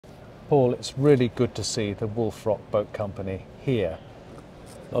Paul, it's really good to see the Wolf Rock Boat Company here,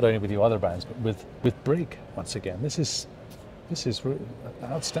 not only with your other brands, but with Brig once again. This is really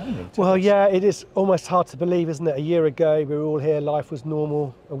outstanding. Well, yeah, it is almost hard to believe, isn't it? A year ago, we were all here, life was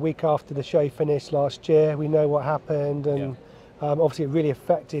normal. A week after the show finished last year, we know what happened, and obviously it really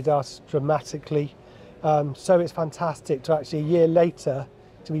affected us dramatically. So it's fantastic to actually, a year later,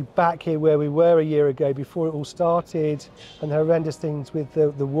 to be back here where we were a year ago before it all started, and the horrendous things with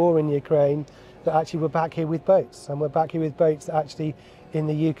the war in Ukraine, that actually we're back here with boats, and we're back here with boats that actually in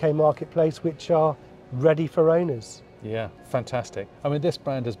the UK marketplace which are ready for owners. Yeah, fantastic. I mean, this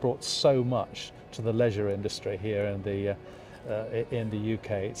brand has brought so much to the leisure industry here in the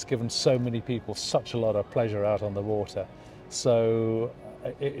UK. It's given so many people such a lot of pleasure out on the water. So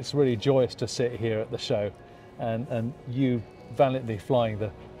it's really joyous to sit here at the show and you valiantly flying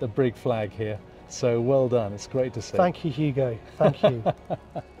the Brig flag here. So well done. It's great to see. Thank you, Hugo. Thank you.